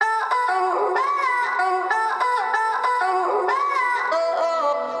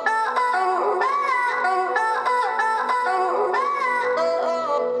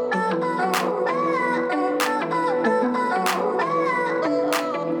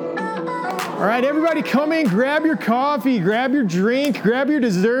All right, everybody come in, grab your coffee, grab your drink, grab your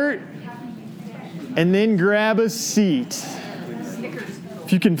dessert, and then grab a seat.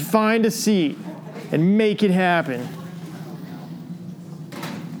 If you can find a seat and make it happen.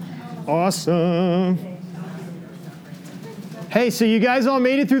 Awesome. Hey, so you guys all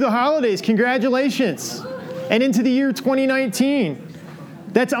made it through the holidays. Congratulations. And into the year 2019.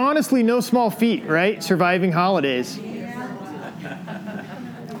 That's honestly no small feat, right? Surviving holidays.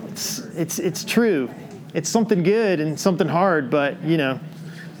 It's true. It's something good and something hard, but you know.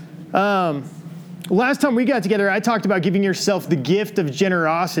 Last time we got together, I talked about giving yourself the gift of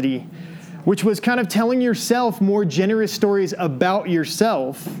generosity, which was kind of telling yourself more generous stories about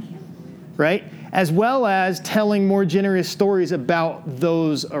yourself, right? As well as telling more generous stories about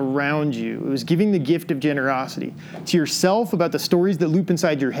those around you. It was giving the gift of generosity to yourself about the stories that loop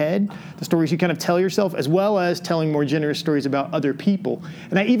inside your head, the stories you kind of tell yourself, as well as telling more generous stories about other people.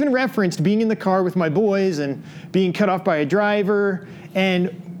 And I even referenced being in the car with my boys and being cut off by a driver, and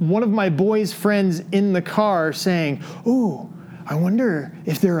one of my boys' friends in the car saying, "Ooh, I wonder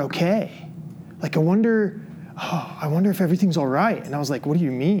if they're okay. Like, I wonder if everything's all right." And I was like, "What do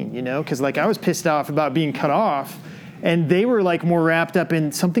you mean?" You know, because like I was pissed off about being cut off, and they were like more wrapped up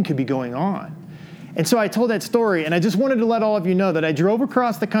in something could be going on. And so I told that story, and I just wanted to let all of you know that I drove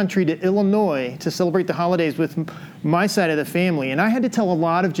across the country to Illinois to celebrate the holidays with my side of the family, and I had to tell a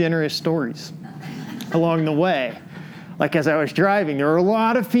lot of generous stories along the way. Like as I was driving, there were a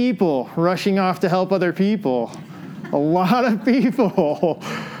lot of people rushing off to help other people. A lot of people,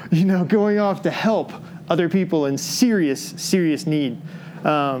 you know, going off to help other people in serious, serious need.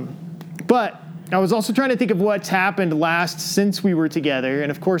 But I was also trying to think of what's happened last since we were together. And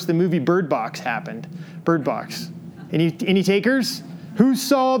of course, the movie Bird Box happened. Bird Box. Any takers? Who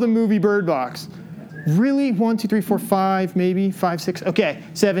saw the movie Bird Box? Really? 1, 2, 3, 4, 5, maybe 5, 6. Okay,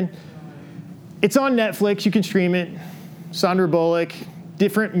 7. It's on Netflix. You can stream it. Sandra Bullock.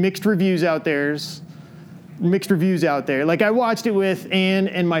 Different mixed reviews out there. Like I watched it with Anne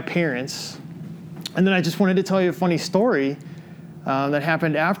and my parents. And then I just wanted to tell you a funny story that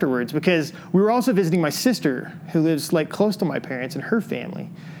happened afterwards, because we were also visiting my sister who lives like close to my parents and her family.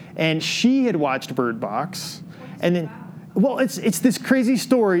 And she had watched Bird Box. And then, well, it's this crazy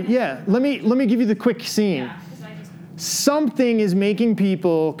story. Yeah, let me give you the quick scene. Something is making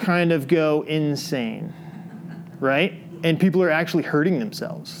people kind of go insane, right? And people are actually hurting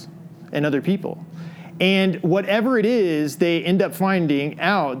themselves and other people. And whatever it is, they end up finding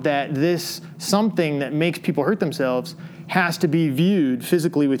out that this something that makes people hurt themselves has to be viewed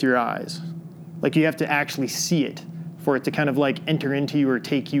physically with your eyes. Like you have to actually see it for it to kind of like enter into you or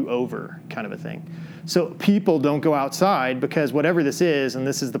take you over, kind of a thing. So people don't go outside because whatever this is, and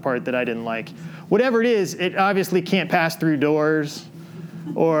this is the part that I didn't like, whatever it is, it obviously can't pass through doors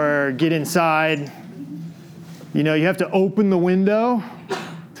or get inside. You know, you have to open the window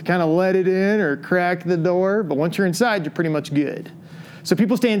to kind of let it in or crack the door. But once you're inside, you're pretty much good. So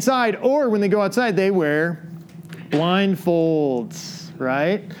people stay inside, or when they go outside, they wear blindfolds,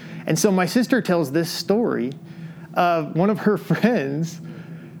 right? And so my sister tells this story of one of her friends'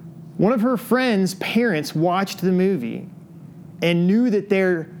 parents watched the movie and knew that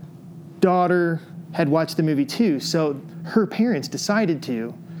their daughter had watched the movie too. So her parents decided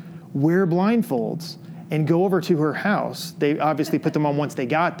to wear blindfolds and go over to her house. They obviously put them on once they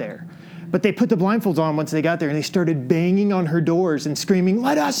got there. But they put the blindfolds on once they got there, and they started banging on her doors and screaming,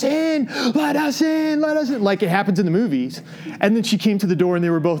 "Let us in, let us in, let us in," like it happens in the movies. And then she came to the door, and they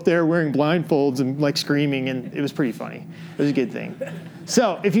were both there wearing blindfolds and like screaming, and it was pretty funny. It was a good thing.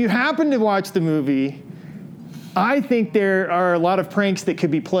 So if you happen to watch the movie, I think there are a lot of pranks that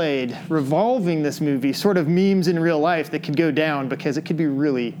could be played revolving this movie, sort of memes in real life that could go down because it could be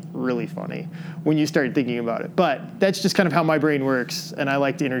really, really funny when you start thinking about it. But that's just kind of how my brain works, and I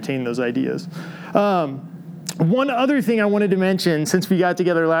like to entertain those ideas. One other thing I wanted to mention since we got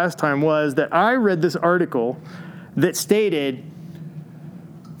together last time was that I read this article that stated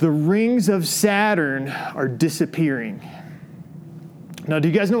the rings of Saturn are disappearing. Now, do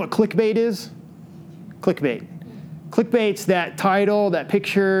you guys know what clickbait is? Clickbait. Clickbait's that title, that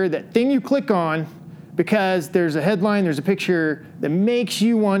picture, that thing you click on because there's a headline, there's a picture that makes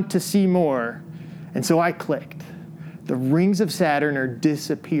you want to see more. And so I clicked. The rings of Saturn are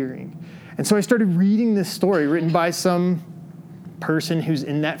disappearing. And so I started reading this story written by some person who's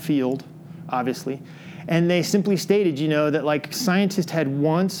in that field, obviously. And they simply stated, you know, that like scientists had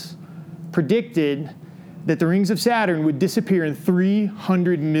once predicted that the rings of Saturn would disappear in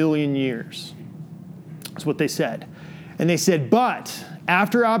 300 million years. That's what they said. And they said, but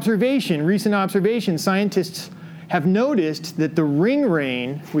after observation, recent observation, scientists have noticed that the ring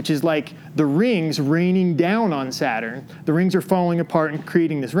rain, which is like the rings raining down on Saturn, the rings are falling apart and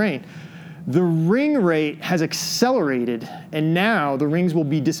creating this rain. The ring rate has accelerated, and now the rings will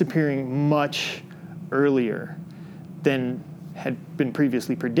be disappearing much earlier than had been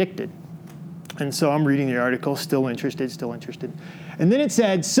previously predicted. And so I'm reading the article, still interested. And then it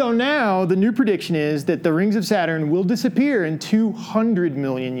said, so now the new prediction is that the rings of Saturn will disappear in 200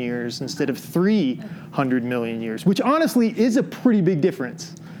 million years instead of 300 million years, which honestly is a pretty big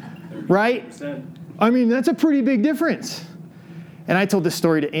difference, right? 30%. I mean, that's a pretty big difference. And I told this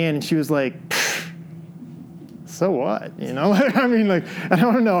story to Ann, and she was like, so what? You know, I mean, like, I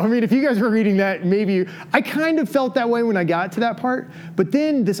don't know. I mean, if you guys were reading that, maybe I kind of felt that way when I got to that part. But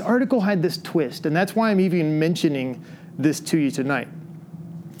then this article had this twist, and that's why I'm even mentioning this to you tonight.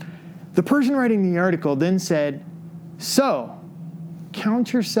 The person writing the article then said, so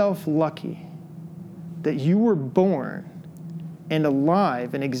count yourself lucky that you were born and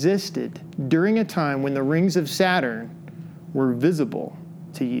alive and existed during a time when the rings of Saturn were visible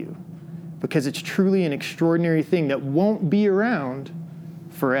to you, because it's truly an extraordinary thing that won't be around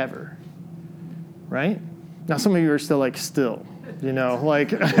forever, right? Now, some of you are still like, you know,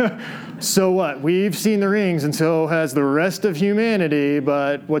 like, so what? We've seen the rings, and so has the rest of humanity,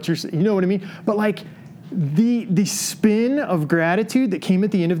 but you know what I mean? But like, the spin of gratitude that came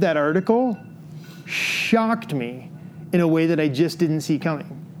at the end of that article shocked me in a way that I just didn't see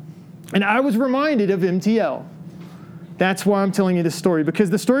coming. And I was reminded of MTL. That's why I'm telling you this story,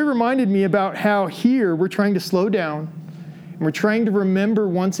 because the story reminded me about how here we're trying to slow down, and we're trying to remember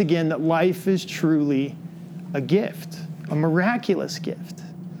once again that life is truly a gift, a miraculous gift.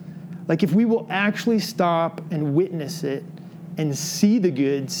 Like if we will actually stop and witness it and see the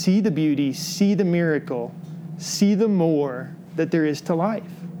good, see the beauty, see the miracle, see the more that there is to life.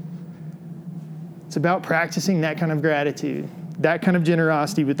 It's about practicing that kind of gratitude, that kind of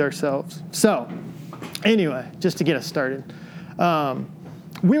generosity with ourselves. So, anyway, just to get us started,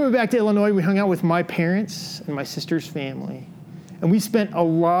 we went back to Illinois. We hung out with my parents and my sister's family. And we spent a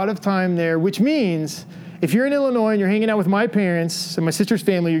lot of time there, which means if you're in Illinois and you're hanging out with my parents and my sister's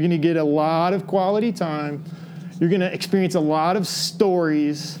family, you're going to get a lot of quality time. You're going to experience a lot of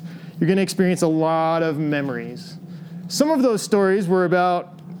stories. You're going to experience a lot of memories. Some of those stories were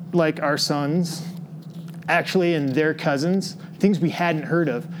about, like, our sons, actually, and their cousins, things we hadn't heard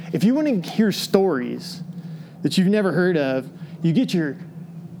of. If you want to hear stories that you've never heard of, you get your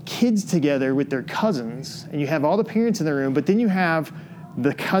kids together with their cousins, and you have all the parents in the room, but then you have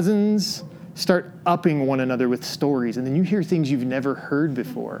the cousins start upping one another with stories, and then you hear things you've never heard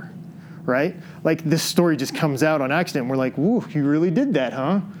before, right? Like this story just comes out on accident. We're like, whoa, you really did that,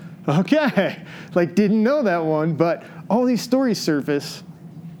 huh? Okay. Like, didn't know that one, but all these stories surface.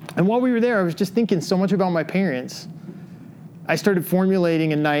 And while we were there, I was just thinking so much about my parents. I started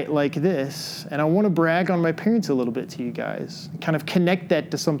formulating a night like this, and I want to brag on my parents a little bit to you guys, kind of connect that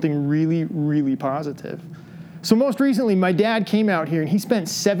to something really, really positive. So most recently, my dad came out here, and he spent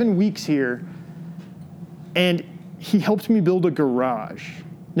 7 weeks here, and he helped me build a garage.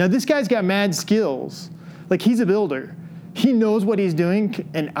 Now, this guy's got mad skills. Like, he's a builder. He knows what he's doing,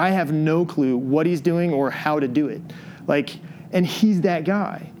 and I have no clue what he's doing or how to do it. Like, and he's that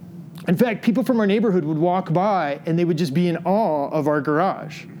guy. In fact, people from our neighborhood would walk by, and they would just be in awe of our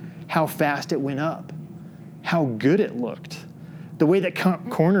garage, how fast it went up, how good it looked, the way that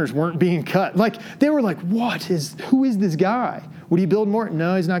corners weren't being cut. Like, they were like, who is this guy? Would he build more?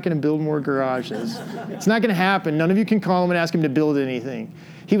 No, he's not going to build more garages. It's not going to happen. None of you can call him and ask him to build anything.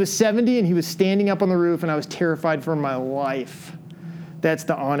 He was 70, and he was standing up on the roof, and I was terrified for my life. That's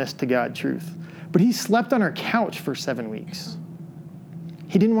the honest to God truth. But he slept on our couch for 7 weeks.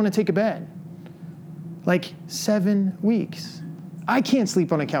 He didn't want to take a bed. Like 7 weeks. I can't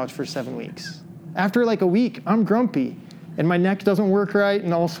sleep on a couch for 7 weeks. After like a week, I'm grumpy, and my neck doesn't work right,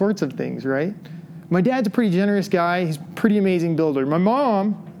 and all sorts of things, right? My dad's a pretty generous guy. He's a pretty amazing builder. My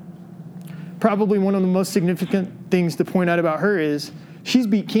mom, probably one of the most significant things to point out about her is she's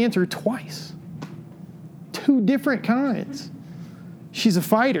beat cancer twice. 2 different kinds. She's a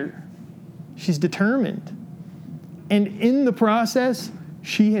fighter. She's determined. And in the process,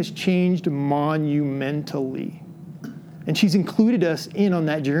 she has changed monumentally. And she's included us in on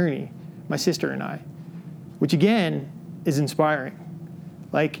that journey, my sister and I, which again is inspiring.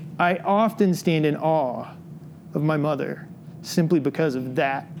 Like, I often stand in awe of my mother simply because of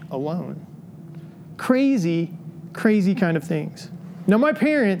that alone. Crazy, crazy kind of things. Now, my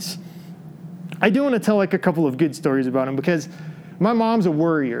parents, I do want to tell like a couple of good stories about them because my mom's a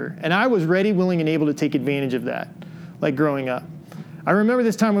worrier, and I was ready, willing, and able to take advantage of that, like growing up. I remember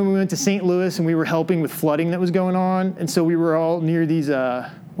this time when we went to St. Louis and we were helping with flooding that was going on. And so we were all near these,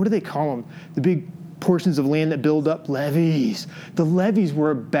 what do they call them? The big portions of land that build up, levees. The levees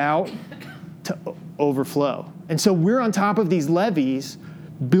were about to overflow. And so we're on top of these levees,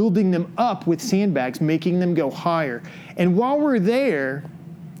 building them up with sandbags, making them go higher. And while we're there,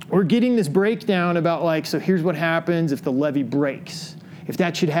 we're getting this breakdown about like, so here's what happens if the levee breaks. If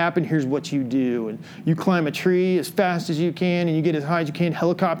that should happen, here's what you do. And you climb a tree as fast as you can, and you get as high as you can.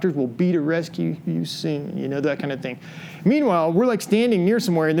 Helicopters will be to rescue you soon, that kind of thing. Meanwhile, we're like standing near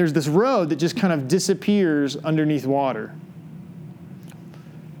somewhere, and there's this road that just kind of disappears underneath water.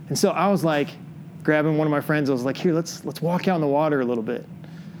 And so I was like, grabbing one of my friends, I was like, here, let's walk out in the water a little bit.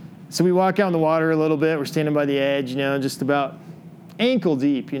 So we walk out in the water a little bit. We're standing by the edge, just about ankle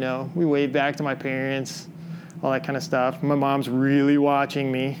deep, We wave back to my parents, all that kind of stuff. My mom's really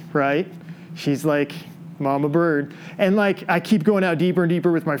watching me, right? She's like, Mama bird. And like, I keep going out deeper and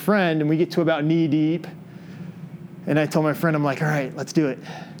deeper with my friend, and we get to about knee deep. And I told my friend, I'm like, all right, let's do it.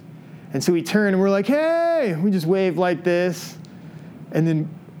 And so we turn and we're like, hey, we just wave like this. And then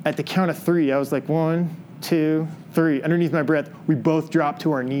at the count of 3, I was like, 1, 2, 3. Underneath my breath, we both dropped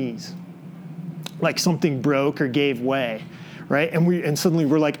to our knees. Like something broke or gave way. Right? And suddenly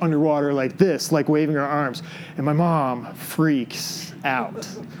we're like underwater like this, like waving our arms. And my mom freaks out.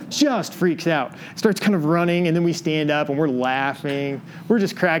 Just freaks out. Starts kind of running, and then we stand up and we're laughing. We're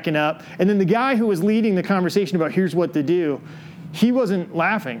just cracking up. And then the guy who was leading the conversation about here's what to do, he wasn't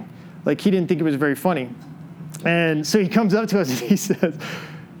laughing. Like he didn't think it was very funny. And so he comes up to us and he says,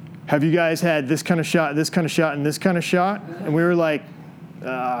 have you guys had this kind of shot, this kind of shot, and this kind of shot? And we were like,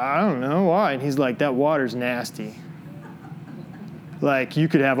 I don't know, why? And he's like, that water's nasty. Like, you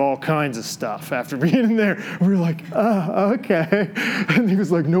could have all kinds of stuff after being in there. And we were like, okay. And he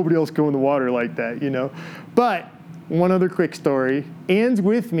was like, nobody else go in the water like that, But one other quick story. Anne's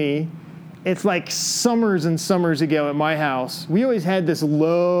with me. It's like summers and summers ago at my house. We always had this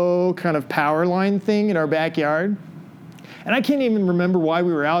low kind of power line thing in our backyard. And I can't even remember why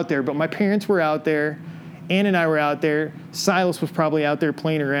we were out there, but my parents were out there. Anne and I were out there. Silas was probably out there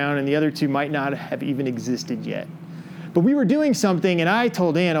playing around, and the other two might not have even existed yet. But we were doing something, and I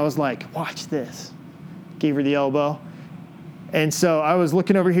told Anne, I was like, watch this. Gave her the elbow. And so I was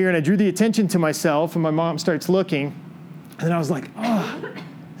looking over here, and I drew the attention to myself, and my mom starts looking. And then I was like, oh,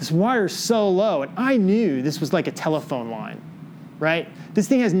 this wire's so low. And I knew this was like a telephone line, right? This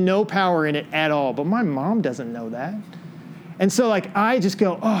thing has no power in it at all, but my mom doesn't know that. And so like I just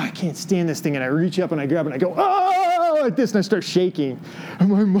go, oh, I can't stand this thing. And I reach up and I grab it and I go, oh, like this, and I start shaking. And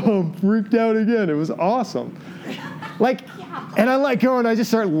my mom freaked out again. It was awesome. Like, and I let go and I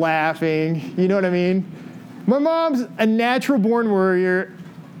just start laughing. You know what I mean? My mom's a natural born worrier,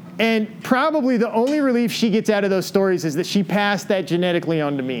 and probably the only relief she gets out of those stories is that she passed that genetically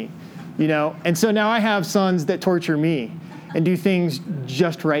onto me, And so now I have sons that torture me and do things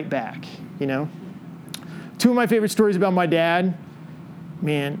just right back, Two of my favorite stories about my dad,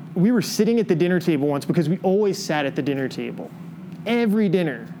 man, we were sitting at the dinner table once because we always sat at the dinner table. Every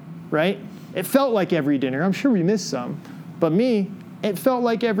dinner, right? It felt like every dinner. I'm sure we missed some. But me, it felt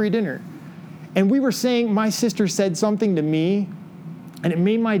like every dinner. And we were saying, my sister said something to me, and it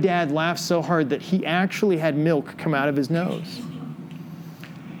made my dad laugh so hard that he actually had milk come out of his nose.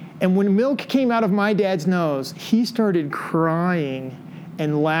 And when milk came out of my dad's nose, he started crying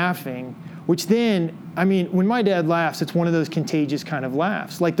and laughing, which then, when my dad laughs, it's one of those contagious kind of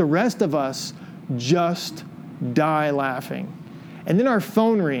laughs. Like the rest of us just die laughing. And then our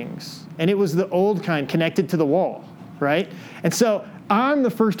phone rings, and it was the old kind connected to the wall, right? And so I'm the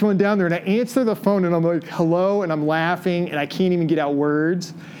first one down there, and I answer the phone, and I'm like, hello, and I'm laughing, and I can't even get out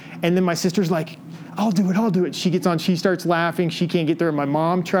words. And then my sister's like, I'll do it. She gets on, she starts laughing, she can't get there. My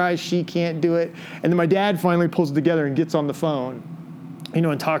mom tries, she can't do it. And then my dad finally pulls it together and gets on the phone,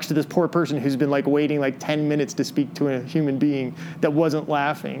 and talks to this poor person who's been waiting 10 minutes to speak to a human being that wasn't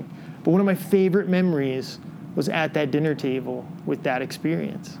laughing. But one of my favorite memories was at that dinner table with that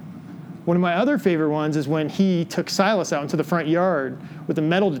experience. One of my other favorite ones is when he took Silas out into the front yard with a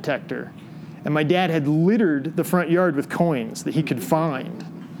metal detector, and my dad had littered the front yard with coins that he could find.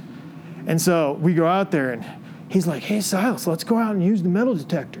 And so we go out there, and he's like, hey, Silas, let's go out and use the metal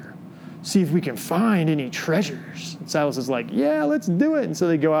detector, see if we can find any treasures. And Silas is like, yeah, let's do it. And so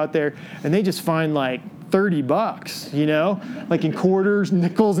they go out there, and they just find $30, in quarters,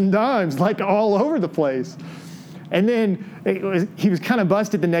 nickels, and dimes, all over the place. And then he was kind of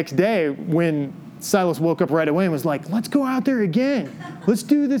busted the next day when Silas woke up right away and was like, let's go out there again. Let's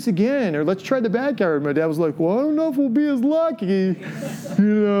do this again. Or let's try the backyard. My dad was like, well, I don't know if we'll be as lucky,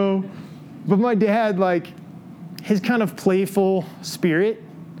 But my dad, his kind of playful spirit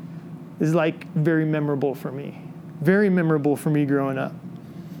is like very memorable for me. Very memorable for me growing up.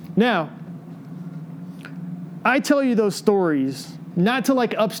 Now, I tell you those stories not to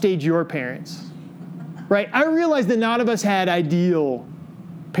like upstage your parents, right? I realize that none of us had ideal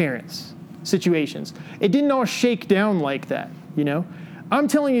parents, situations. It didn't all shake down like that, you know? I'm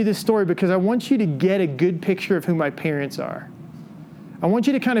telling you this story because I want you to get a good picture of who my parents are. I want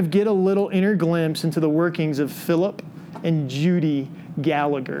you to kind of get a little inner glimpse into the workings of Philip and Judy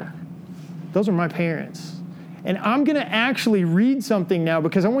Gallagher. Those are my parents. And I'm going to actually read something now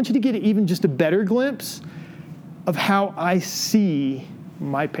because I want you to get even just a better glimpse of how I see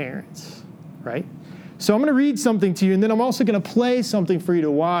my parents, right? So I'm going to read something to you, and then I'm also going to play something for you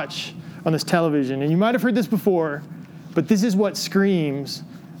to watch on this television. And you might have heard this before, but this is what screams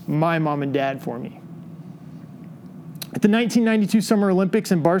my mom and dad for me. At the 1992 Summer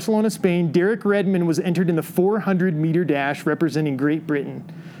Olympics in Barcelona, Spain, Derek Redmond was entered in the 400-meter dash representing Great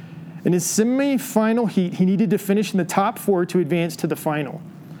Britain. In his semi-final heat, he needed to finish in the top 4 to advance to the final.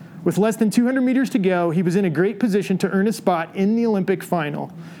 With less than 200 meters to go, he was in a great position to earn a spot in the Olympic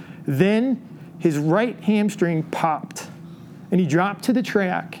final. Then his right hamstring popped, and he dropped to the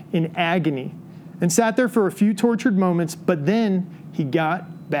track in agony and sat there for a few tortured moments, but then he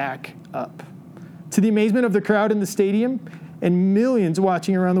got back up. To the amazement of the crowd in the stadium and millions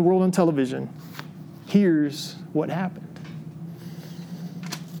watching around the world on television, here's what happened.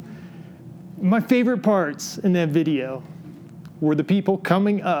 My favorite parts in that video were the people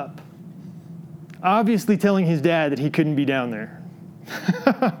coming up, obviously telling his dad that he couldn't be down there,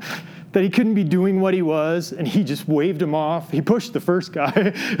 that he couldn't be doing what he was, and he just waved him off. He pushed the first guy.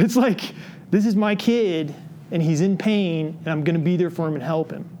 It's like, this is my kid, and he's in pain, and I'm going to be there for him and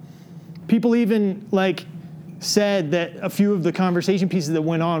help him. People even said that a few of the conversation pieces that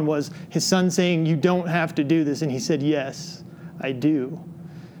went on was his son saying, "You don't have to do this," and he said, "Yes, I do."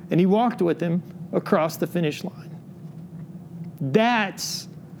 And he walked with him across the finish line. That's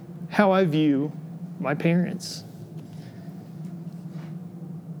how I view my parents.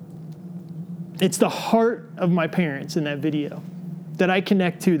 It's the heart of my parents in that video that I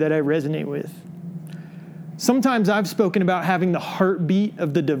connect to, that I resonate with. Sometimes I've spoken about having the heartbeat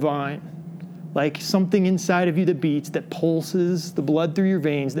of the divine, like something inside of you that beats, that pulses the blood through your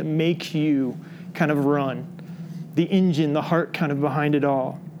veins, that makes you kind of run. The engine, the heart kind of behind it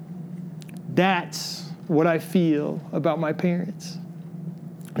all. That's what I feel about my parents.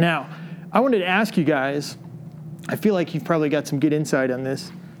 Now, I wanted to ask you guys, I feel like you've probably got some good insight on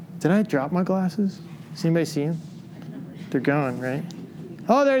this. Did I drop my glasses? Does anybody see them? They're gone, right?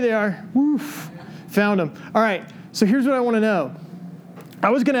 Oh, there they are. Woof. Found them. All right, so here's what I want to know. I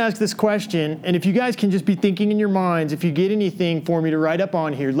was going to ask this question, and if you guys can just be thinking in your minds, if you get anything for me to write up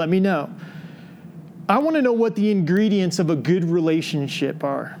on here, let me know. I want to know what the ingredients of a good relationship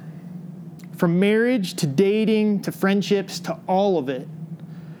are. From marriage to dating to friendships to all of it.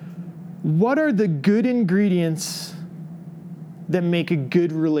 What are the good ingredients that make a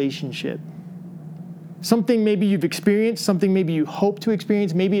good relationship? Something maybe you've experienced, something maybe you hope to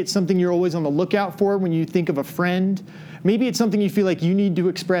experience. Maybe it's something you're always on the lookout for when you think of a friend. Maybe it's something you feel like you need to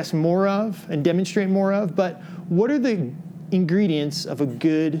express more of and demonstrate more of. But what are the ingredients of a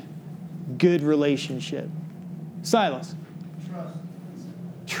good relationship? Silas.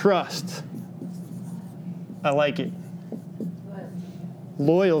 Trust. I like it.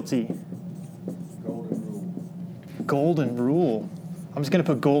 Loyalty. Golden rule. I'm just going to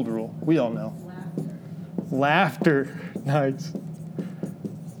put gold rule. We all know. Laughter. Nice.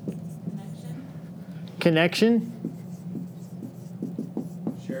 Connection.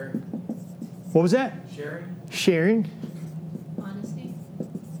 Sharing. What was that? Sharing.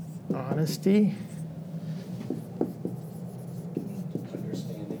 Honesty.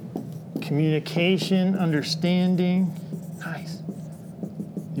 Communication, understanding. Nice.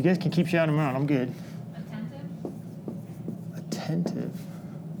 You guys can keep shouting them out. I'm good. Attentive.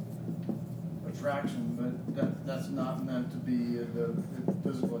 Attraction, but that's not meant to be the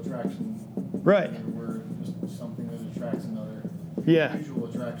physical attraction. Right. We're just something that attracts another. Yeah. Mutual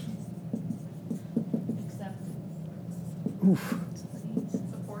attraction. Acceptance. Oof.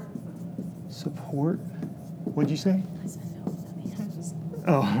 Support. What'd you say? I said no.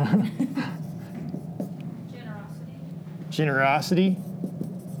 Oh. Generosity. Generosity.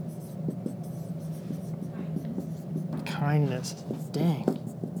 Kindness. Dang.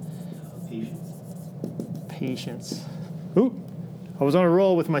 Patience. Ooh. I was on a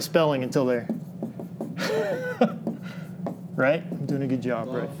roll with my spelling until there. Right? I'm doing a good job,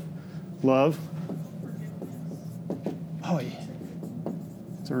 Love. right? Love. Oh, yeah.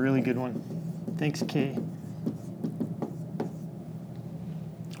 It's a really good one. Thanks, Kay.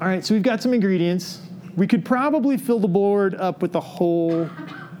 All right, so we've got some ingredients. We could probably fill the board up with a whole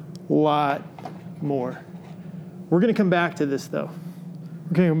lot more. We're going to come back to this, though.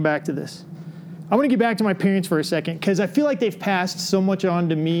 We're going to come back to this. I want to get back to my parents for a second because I feel like they've passed so much on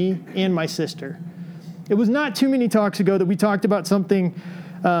to me and my sister. It was not too many talks ago that we talked about something,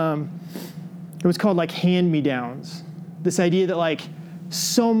 it was called like hand-me-downs. This idea that like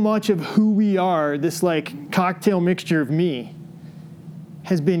so much of who we are, this like cocktail mixture of me,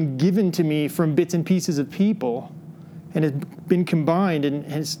 has been given to me from bits and pieces of people and has been combined and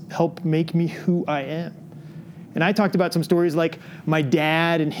has helped make me who I am. And I talked about some stories like my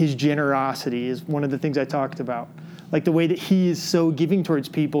dad and his generosity is one of the things I talked about. Like the way that he is so giving towards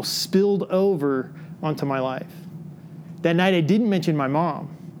people spilled over onto my life. That night I didn't mention my mom.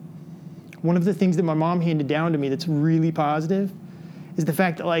 One of the things that my mom handed down to me that's really positive is the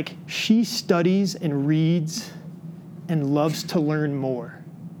fact that like she studies and reads and loves to learn more.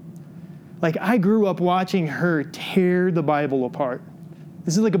 Like I grew up watching her tear the Bible apart.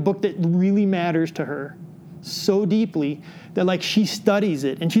 This is like a book that really matters to her so deeply that like she studies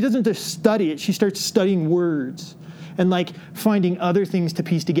it, and she doesn't just study it, she starts studying words and like finding other things to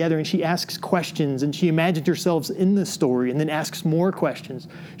piece together, and she asks questions and she imagines herself in the story and then asks more questions.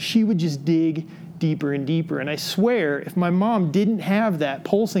 She would just dig deeper and deeper. And I swear if my mom didn't have that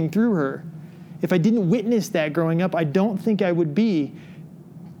pulsing through her, if I didn't witness that growing up, I don't think I would be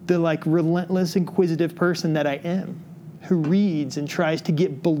the like relentless inquisitive person that I am, who reads and tries to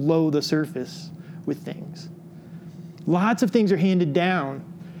get below the surface with things. Lots of things are handed down.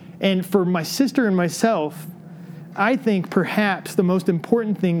 And for my sister and myself, I think perhaps the most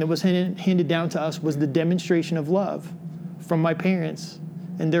important thing that was handed down to us was the demonstration of love from my parents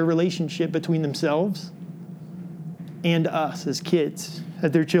and their relationship between themselves and us as kids,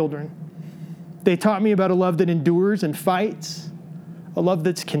 as their children. They taught me about a love that endures and fights, a love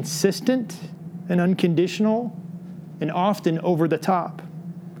that's consistent and unconditional and often over the top.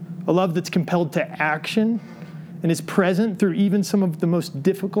 A love that's compelled to action and is present through even some of the most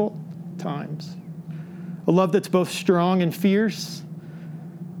difficult times. A love that's both strong and fierce,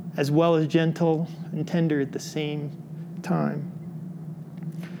 as well as gentle and tender at the same time.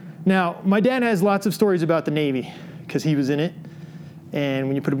 Now, my dad has lots of stories about the Navy because he was in it. And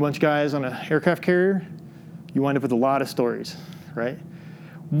when you put a bunch of guys on an aircraft carrier, you wind up with a lot of stories, right?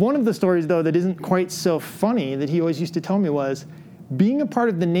 One of the stories, though, that isn't quite so funny that he always used to tell me was, being a part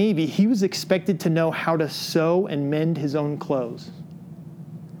of the Navy, he was expected to know how to sew and mend his own clothes.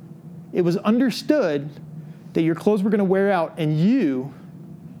 It was understood that your clothes were going to wear out and you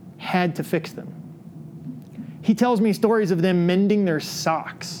had to fix them. He tells me stories of them mending their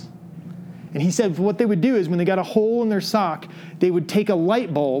socks. And he said what they would do is when they got a hole in their sock, they would take a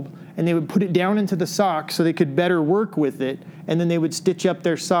light bulb and they would put it down into the sock so they could better work with it, and then they would stitch up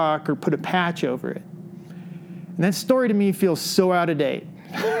their sock or put a patch over it. And that story to me feels so out of date.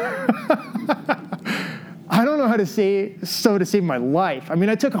 I don't know how to sew to save my life. I mean,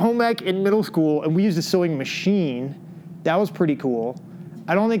 I took home ec in middle school and we used a sewing machine. That was pretty cool.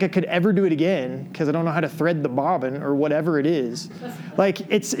 I don't think I could ever do it again because I don't know how to thread the bobbin or whatever it is. Like,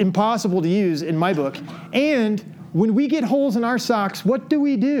 it's impossible to use in my book. And when we get holes in our socks, what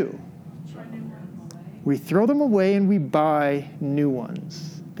do? We throw them away and we buy new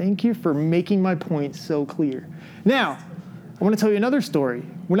ones. Thank you for making my point so clear. Now, I want to tell you another story.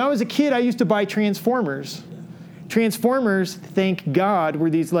 When I was a kid, I used to buy Transformers. Transformers, thank God,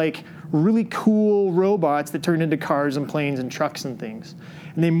 were these like really cool robots that turned into cars and planes and trucks and things.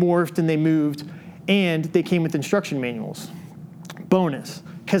 And they morphed and they moved, and they came with instruction manuals. Bonus,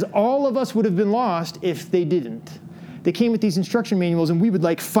 because all of us would have been lost if they didn't. They came with these instruction manuals, and we would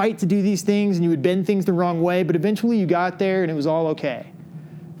like fight to do these things, and you would bend things the wrong way, but eventually you got there and it was all okay.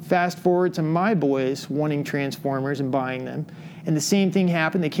 Fast forward to my boys wanting Transformers and buying them. And the same thing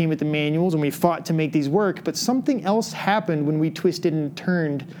happened. They came with the manuals and we fought to make these work. But something else happened when we twisted and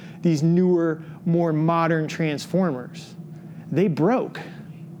turned these newer, more modern Transformers. They broke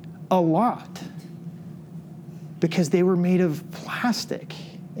a lot because they were made of plastic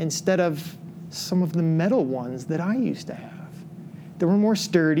instead of some of the metal ones that I used to have. They were more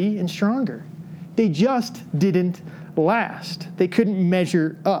sturdy and stronger. They just didn't last. They couldn't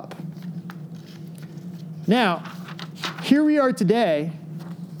measure up. Now, here we are today.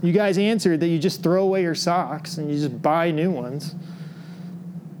 You guys answered that you just throw away your socks and you just buy new ones.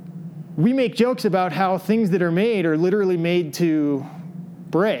 We make jokes about how things that are made are literally made to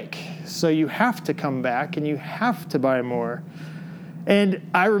break. So you have to come back and you have to buy more. And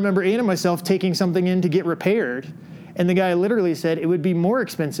I remember Anna and myself taking something in to get repaired. And the guy literally said, it would be more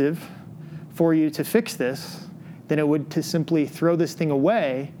expensive for you to fix this than it would to simply throw this thing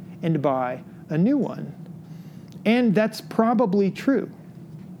away and to buy a new one. And that's probably true.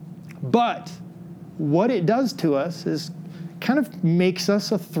 But what it does to us is kind of makes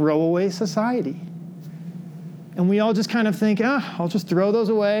us a throwaway society. And we all just kind of think, I'll just throw those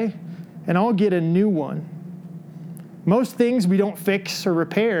away and I'll get a new one. Most things we don't fix or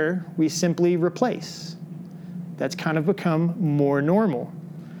repair, we simply replace. That's kind of become more normal.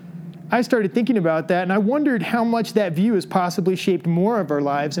 I started thinking about that, and I wondered how much that view has possibly shaped more of our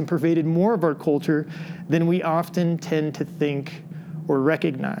lives and pervaded more of our culture than we often tend to think or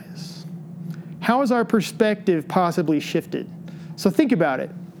recognize. How has our perspective possibly shifted? So think about it.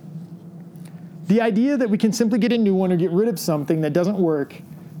 The idea that we can simply get a new one or get rid of something that doesn't work,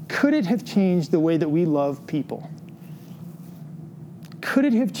 could it have changed the way that we love people? Could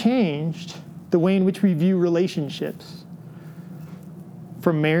it have changed the way in which we view relationships?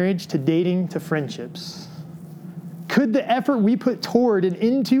 From marriage to dating to friendships. Could the effort we put toward and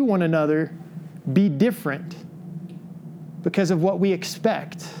into one another be different because of what we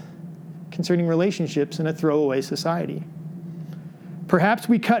expect concerning relationships in a throwaway society? Perhaps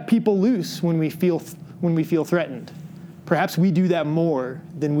we cut people loose when we feel threatened. Perhaps we do that more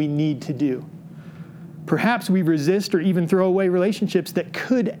than we need to do. Perhaps we resist or even throw away relationships that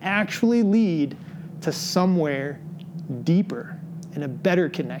could actually lead to somewhere deeper and a better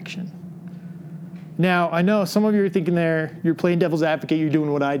connection. Now, I know some of you are thinking there, you're playing devil's advocate, you're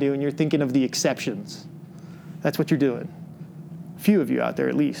doing what I do, and you're thinking of the exceptions. That's what you're doing. A few of you out there,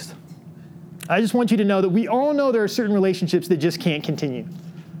 at least. I just want you to know that we all know there are certain relationships that just can't continue.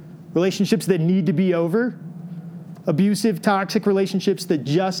 Relationships that need to be over. Abusive, toxic relationships that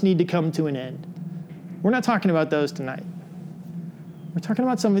just need to come to an end. We're not talking about those tonight. We're talking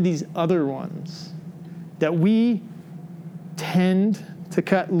about some of these other ones that we tend to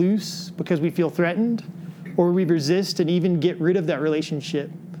cut loose because we feel threatened, or we resist and even get rid of that relationship.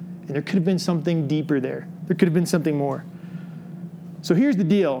 And there could have been something deeper there. There could have been something more. So here's the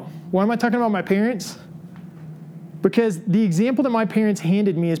deal. Why am I talking about my parents? Because the example that my parents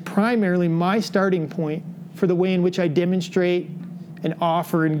handed me is primarily my starting point for the way in which I demonstrate and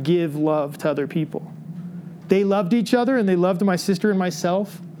offer and give love to other people. They loved each other, and they loved my sister and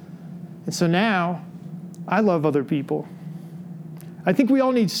myself. And so now I love other people. I think we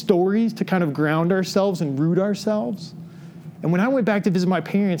all need stories to kind of ground ourselves and root ourselves. And when I went back to visit my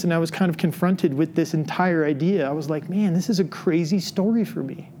parents and I was kind of confronted with this entire idea, I was like, man, this is a crazy story for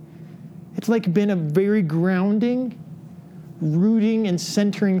me. It's like been a very grounding, rooting, and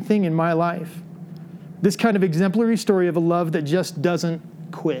centering thing in my life. This kind of exemplary story of a love that just doesn't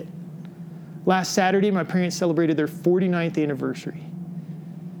quit. Last Saturday, my parents celebrated their 49th anniversary.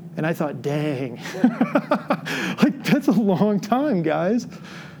 And I thought, dang, like that's a long time, guys.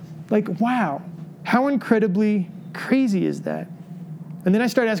 Like, wow, how incredibly crazy is that? And then I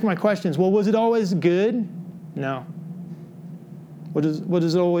started asking my questions. Well, was it always good? No.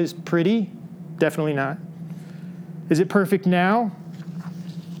 Was it always pretty? Definitely not. Is it perfect now?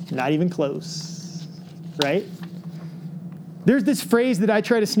 Not even close, right? There's this phrase that I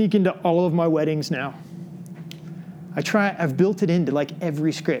try to sneak into all of my weddings now. I've built it into like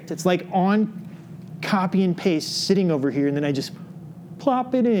every script. It's like on copy and paste sitting over here, and then I just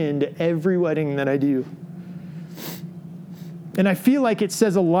plop it into every wedding that I do. And I feel like it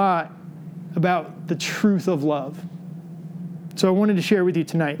says a lot about the truth of love. So I wanted to share with you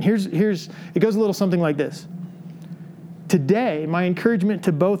tonight. It goes a little something like this. Today, my encouragement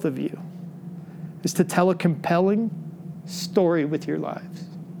to both of you is to tell a compelling story with your lives.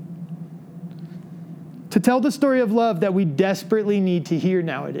 To tell the story of love that we desperately need to hear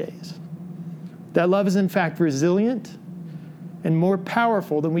nowadays. That love is in fact resilient and more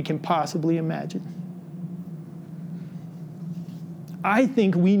powerful than we can possibly imagine. I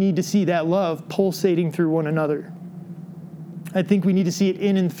think we need to see that love pulsating through one another. I think we need to see it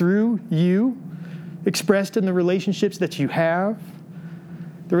in and through you, expressed in the relationships that you have,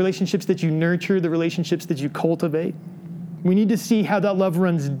 the relationships that you nurture, the relationships that you cultivate. We need to see how that love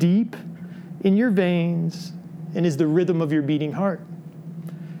runs deep in your veins and is the rhythm of your beating heart.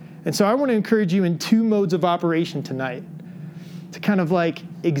 And so I want to encourage you in two modes of operation tonight to kind of like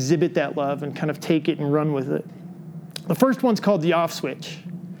exhibit that love and kind of take it and run with it. The first one's called the off switch.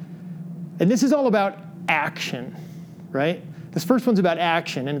 And this is all about action, right? This first one's about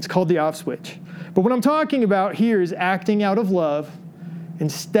action, and it's called the off switch. But what I'm talking about here is acting out of love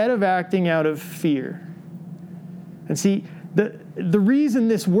instead of acting out of fear. And see, the reason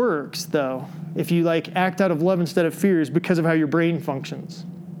this works, though, if you like act out of love instead of fear, is because of how your brain functions.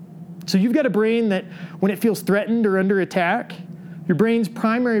 So you've got a brain that when it feels threatened or under attack, your brain's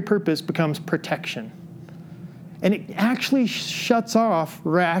primary purpose becomes protection. And it actually shuts off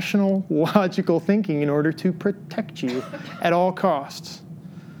rational, logical thinking in order to protect you at all costs.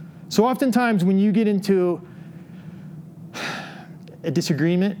 So oftentimes when you get into a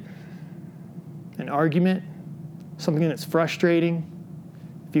disagreement, an argument, something that's frustrating,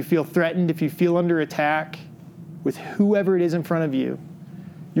 if you feel threatened, if you feel under attack with whoever it is in front of you,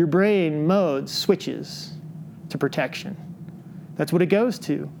 your brain mode switches to protection. That's what it goes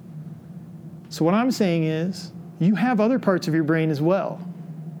to. So what I'm saying is, you have other parts of your brain as well.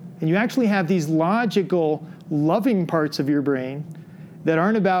 And you actually have these logical, loving parts of your brain that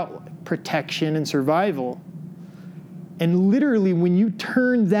aren't about protection and survival. And literally, when you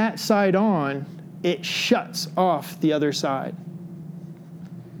turn that side on, it shuts off the other side.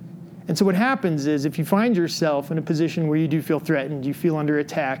 And so what happens is, if you find yourself in a position where you do feel threatened, you feel under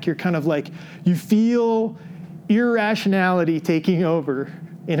attack, you're kind of like, you feel irrationality taking over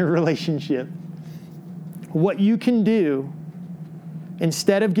in a relationship. What you can do,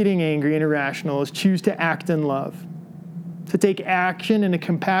 instead of getting angry and irrational, is choose to act in love. To take action in a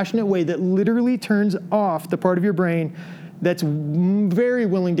compassionate way that literally turns off the part of your brain that's very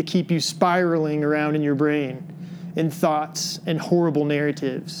willing to keep you spiraling around in your brain in thoughts and horrible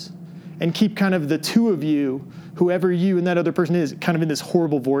narratives, and keep kind of the two of you, whoever you and that other person is, kind of in this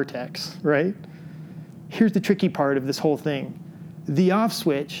horrible vortex, right? Here's the tricky part of this whole thing. The off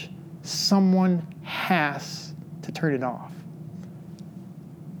switch, someone has to turn it off.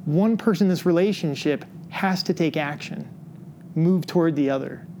 One person in this relationship has to take action, move toward the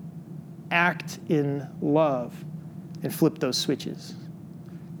other, act in love, and flip those switches.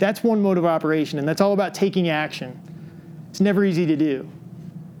 That's one mode of operation, and that's all about taking action. It's never easy to do.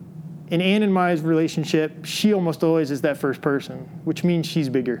 In Ann and my relationship, she almost always is that first person, which means she's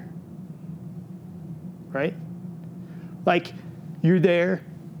bigger. Right? Like, you're there.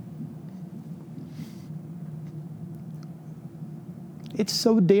 It's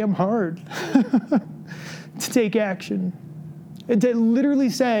so damn hard to take action and to literally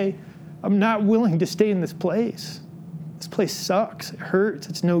say, I'm not willing to stay in this place. This place sucks. It hurts.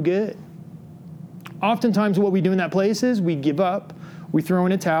 It's no good. Oftentimes what we do in that place is we give up, we throw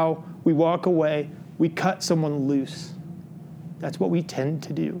in a towel, we walk away, we cut someone loose. That's what we tend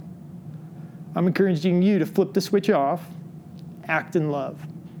to do. I'm encouraging you to flip the switch off, act in love.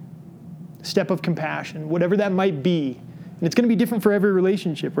 Step of compassion, whatever that might be. And it's going to be different for every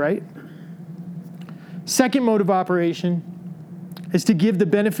relationship, right? Second mode of operation is to give the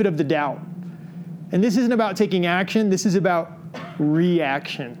benefit of the doubt. And this isn't about taking action, this is about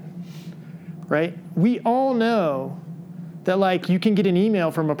reaction, right? We all know that, like, you can get an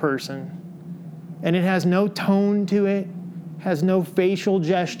email from a person and it has no tone to it, has no facial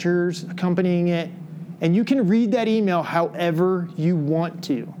gestures accompanying it, and you can read that email however you want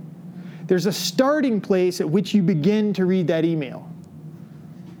to. There's a starting place at which you begin to read that email.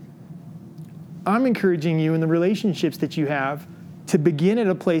 I'm encouraging you in the relationships that you have to begin at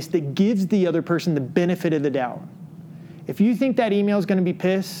a place that gives the other person the benefit of the doubt. If you think that email is going to be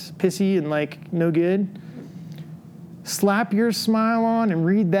pissy and like no good, slap your smile on and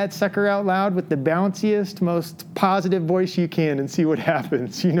read that sucker out loud with the bounciest, most positive voice you can and see what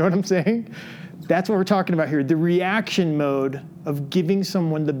happens. You know what I'm saying? That's what we're talking about here. The reaction mode of giving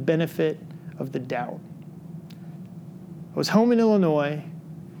someone the benefit of the doubt. I was home in Illinois,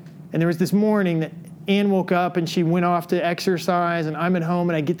 and there was this morning that Ann woke up and she went off to exercise, and I'm at home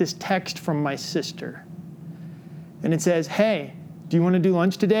and I get this text from my sister. And it says, hey, do you want to do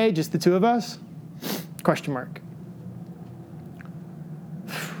lunch today? Just the two of us? Question mark.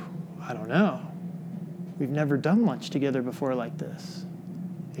 I don't know. We've never done lunch together before like this.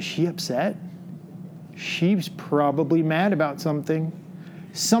 Is she upset? She's probably mad about something.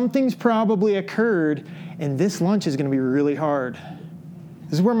 Something's probably occurred, and this lunch is going to be really hard.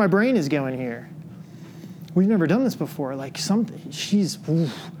 This is where my brain is going here. We've never done this before. Like, something, she's,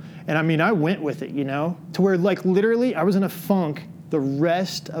 oof. And I mean, I went with it, you know, to where, like, literally I was in a funk the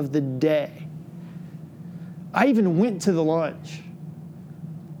rest of the day. I even went to the lunch.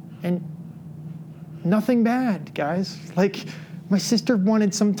 And nothing bad, guys. Like, my sister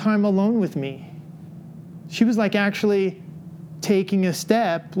wanted some time alone with me. She was like actually taking a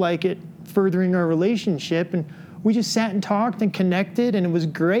step, like it furthering our relationship. And we just sat and talked and connected, and it was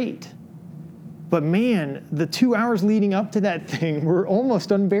great. But man, the 2 hours leading up to that thing were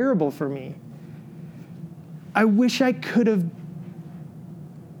almost unbearable for me. I wish I could have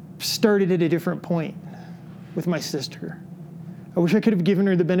started at a different point with my sister. I wish I could have given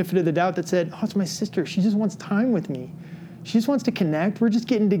her the benefit of the doubt that said, oh, it's my sister. She just wants time with me. She just wants to connect. We're just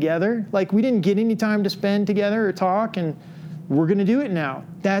getting together. Like, we didn't get any time to spend together or talk, and we're going to do it now.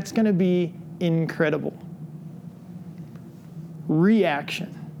 That's going to be incredible.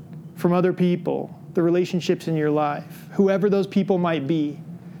 reaction from other people, the relationships in your life, whoever those people might be,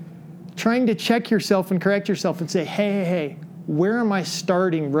 trying to check yourself and correct yourself and say, hey, where am I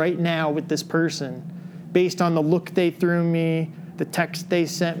starting right now with this person based on the look they threw me, the text they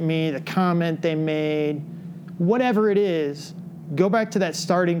sent me, the comment they made, whatever it is, go back to that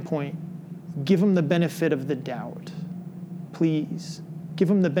starting point. Give them the benefit of the doubt. Please, give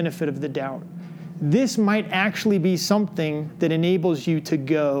them the benefit of the doubt. This might actually be something that enables you to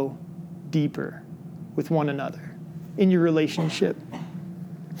go deeper with one another in your relationship.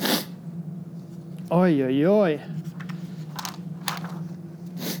 Oy, oy, oy.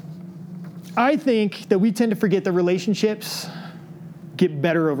 I think that we tend to forget that relationships get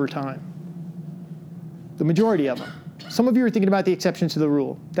better over time. The majority of them. Some of you are thinking about the exceptions to the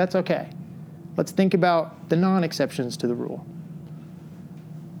rule. That's okay. Let's think about the non-exceptions to the rule.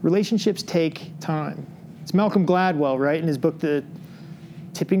 Relationships take time. It's Malcolm Gladwell, right, in his book, The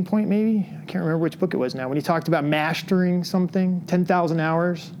Tipping Point, maybe? I can't remember which book it was now. When he talked about mastering something, 10,000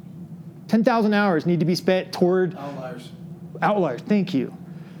 hours. 10,000 hours need to be spent toward... Outliers, thank you.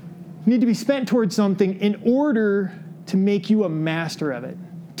 Need to be spent towards something in order to make you a master of it.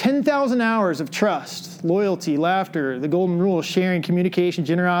 10,000 hours of trust, loyalty, laughter, the golden rule, sharing, communication,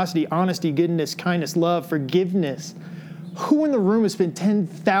 generosity, honesty, goodness, kindness, love, forgiveness. Who in the room has spent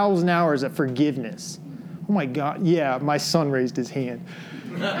 10,000 hours of forgiveness? Oh my God, yeah, my son raised his hand.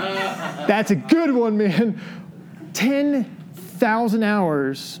 That's a good one, man. 10,000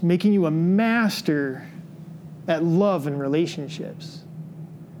 hours making you a master at love and relationships.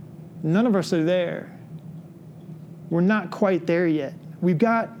 None of us are there. We're not quite there yet. We've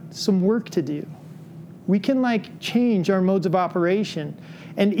got some work to do. We can change our modes of operation.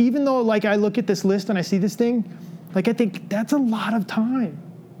 And even though I look at this list and I see this thing, I think that's a lot of time.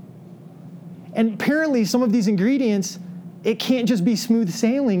 And apparently some of these ingredients, it can't just be smooth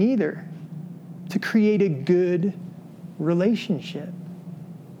sailing either to create a good relationship.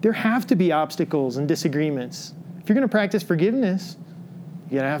 There have to be obstacles and disagreements. If you're going to practice forgiveness,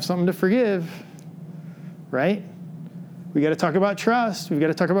 you got to have something to forgive, right? We got to talk about trust. We've got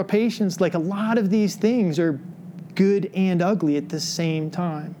to talk about patience. A lot of these things are good and ugly at the same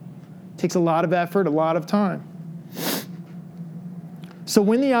time. It takes a lot of effort, a lot of time. So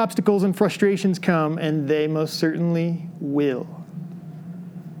when the obstacles and frustrations come, and they most certainly will,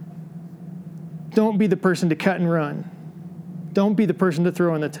 don't be the person to cut and run. Don't be the person to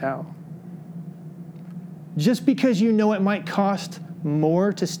throw in the towel. Just because you know it might cost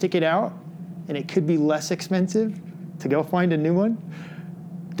more to stick it out, and it could be less expensive to go find a new one,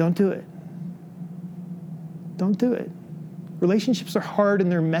 don't do it. Don't do it. Relationships are hard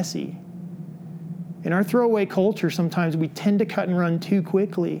and they're messy. In our throwaway culture, sometimes we tend to cut and run too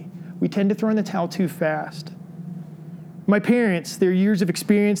quickly. We tend to throw in the towel too fast. My parents, their years of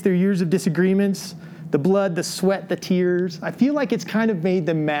experience, their years of disagreements, the blood, the sweat, the tears, I feel like it's kind of made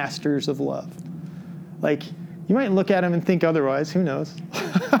them masters of love. You might look at them and think otherwise, who knows?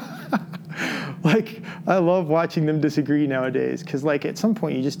 I love watching them disagree nowadays, because at some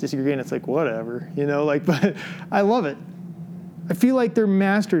point you just disagree and it's whatever, but I love it. I feel like they're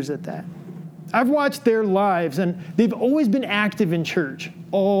masters at that. I've watched their lives, and they've always been active in church.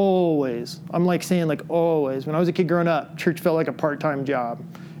 Always. I'm saying always. When I was a kid growing up, church felt like a part-time job,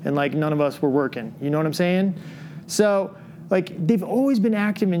 and none of us were working. You know what I'm saying? So, they've always been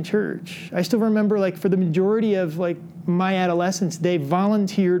active in church. I still remember, for the majority of, my adolescence, they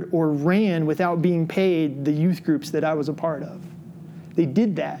volunteered or ran without being paid the youth groups that I was a part of. They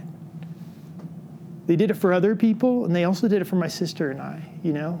did that. They did it for other people, and they also did it for my sister and I,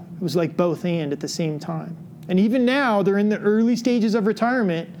 It was both and at the same time. And even now, they're in the early stages of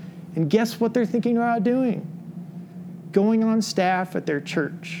retirement, and guess what they're thinking about doing? Going on staff at their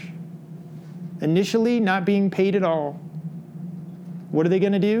church. Initially, not being paid at all. What are they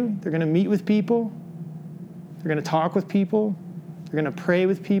going to do? They're going to meet with people. They're going to talk with people. They're going to pray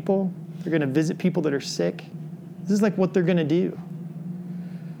with people. They're going to visit people that are sick. This is what they're going to do.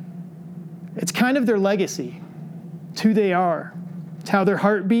 It's kind of their legacy. It's who they are. It's how their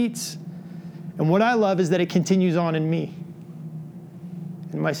heart beats. And what I love is that it continues on in me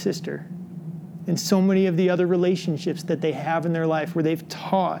and my sister and so many of the other relationships that they have in their life where they've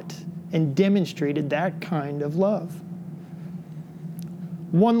taught and demonstrated that kind of love.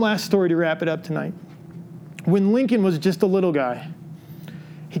 One last story to wrap it up tonight. When Lincoln was just a little guy,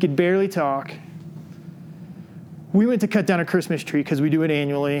 he could barely talk. We went to cut down a Christmas tree because we do it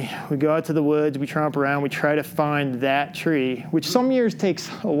annually. We go out to the woods, we tromp around, we try to find that tree, which some years takes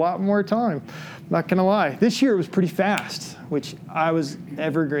a lot more time. I'm not going to lie. This year it was pretty fast, which I was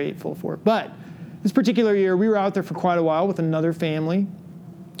ever grateful for. But this particular year, we were out there for quite a while with another family.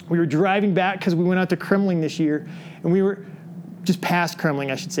 We were driving back because we went out to Kremling this year, and we were just past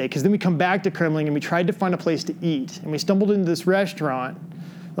Kremling, I should say, because then we come back to Kremling, and we tried to find a place to eat. And we stumbled into this restaurant,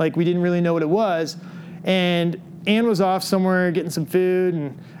 like we didn't really know what it was, and Ann was off somewhere getting some food,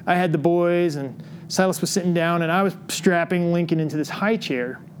 and I had the boys, and Silas was sitting down, and I was strapping Lincoln into this high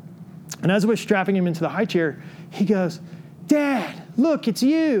chair. And as I was strapping him into the high chair, he goes, "Dad, look, it's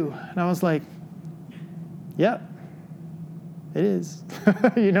you." And I was like, "Yep, it is."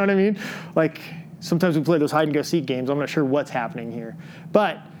 You know what I mean? Like, sometimes we play those hide and go seek games. I'm not sure what's happening here.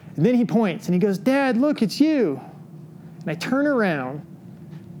 But and then he points and he goes, "Dad, look, it's you." And I turn around,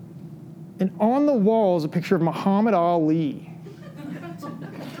 and on the wall is a picture of Muhammad Ali.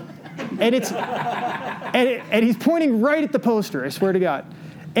 And he's pointing right at the poster, I swear to God.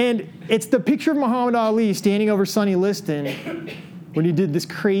 And it's the picture of Muhammad Ali standing over Sonny Liston when he did this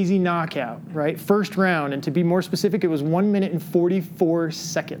crazy knockout, right? First round, and to be more specific, it was 1 minute and 44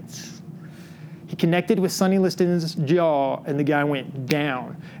 seconds. He connected with Sonny Liston's jaw, and the guy went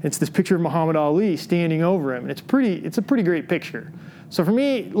down. It's this picture of Muhammad Ali standing over him, and it's a pretty great picture. So for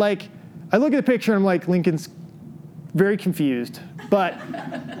me, like, I look at the picture and I'm like, Lincoln's very confused. But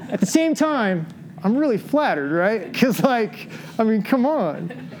at the same time, I'm really flattered, right? Because, like, I mean, come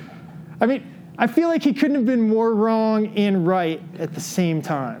on. I mean, I feel like he couldn't have been more wrong and right at the same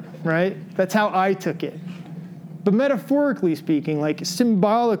time, right? That's how I took it. But metaphorically speaking, like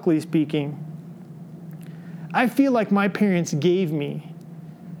symbolically speaking, I feel like my parents gave me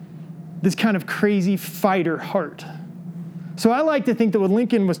this kind of crazy fighter heart. So I like to think that what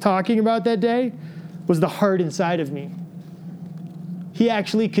Lincoln was talking about that day was the heart inside of me. He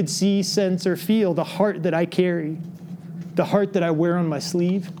actually could see, sense, or feel the heart that I carry, the heart that I wear on my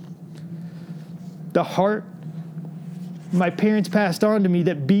sleeve, the heart my parents passed on to me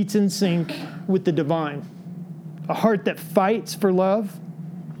that beats in sync with the divine, a heart that fights for love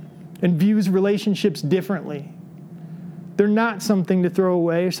and views relationships differently. They're not something to throw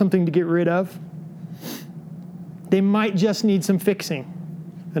away or something to get rid of. They might just need some fixing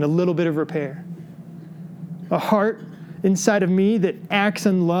and a little bit of repair. A heart inside of me that acts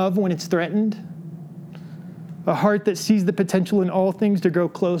in love when it's threatened. A heart that sees the potential in all things to grow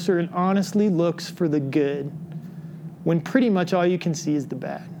closer and honestly looks for the good when pretty much all you can see is the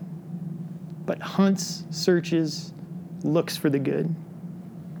bad. But hunts, searches, looks for the good.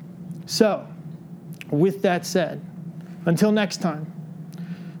 So, with that said, until next time,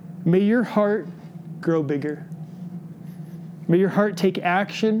 may your heart grow bigger. May your heart take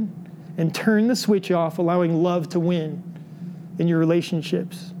action and turn the switch off, allowing love to win in your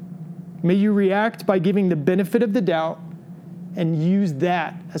relationships. May you react by giving the benefit of the doubt and use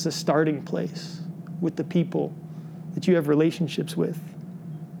that as a starting place with the people that you have relationships with.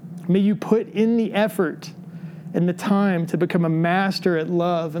 May you put in the effort and the time to become a master at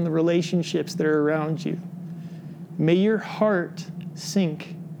love and the relationships that are around you. May your heart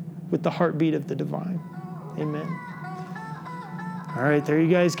sync with the heartbeat of the divine. Amen. All right, there you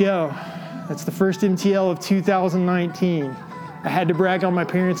guys go. That's the first MTL of 2019. I had to brag on my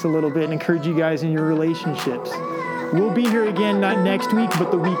parents a little bit and encourage you guys in your relationships. We'll be here again, not next week,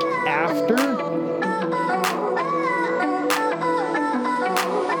 but the week after.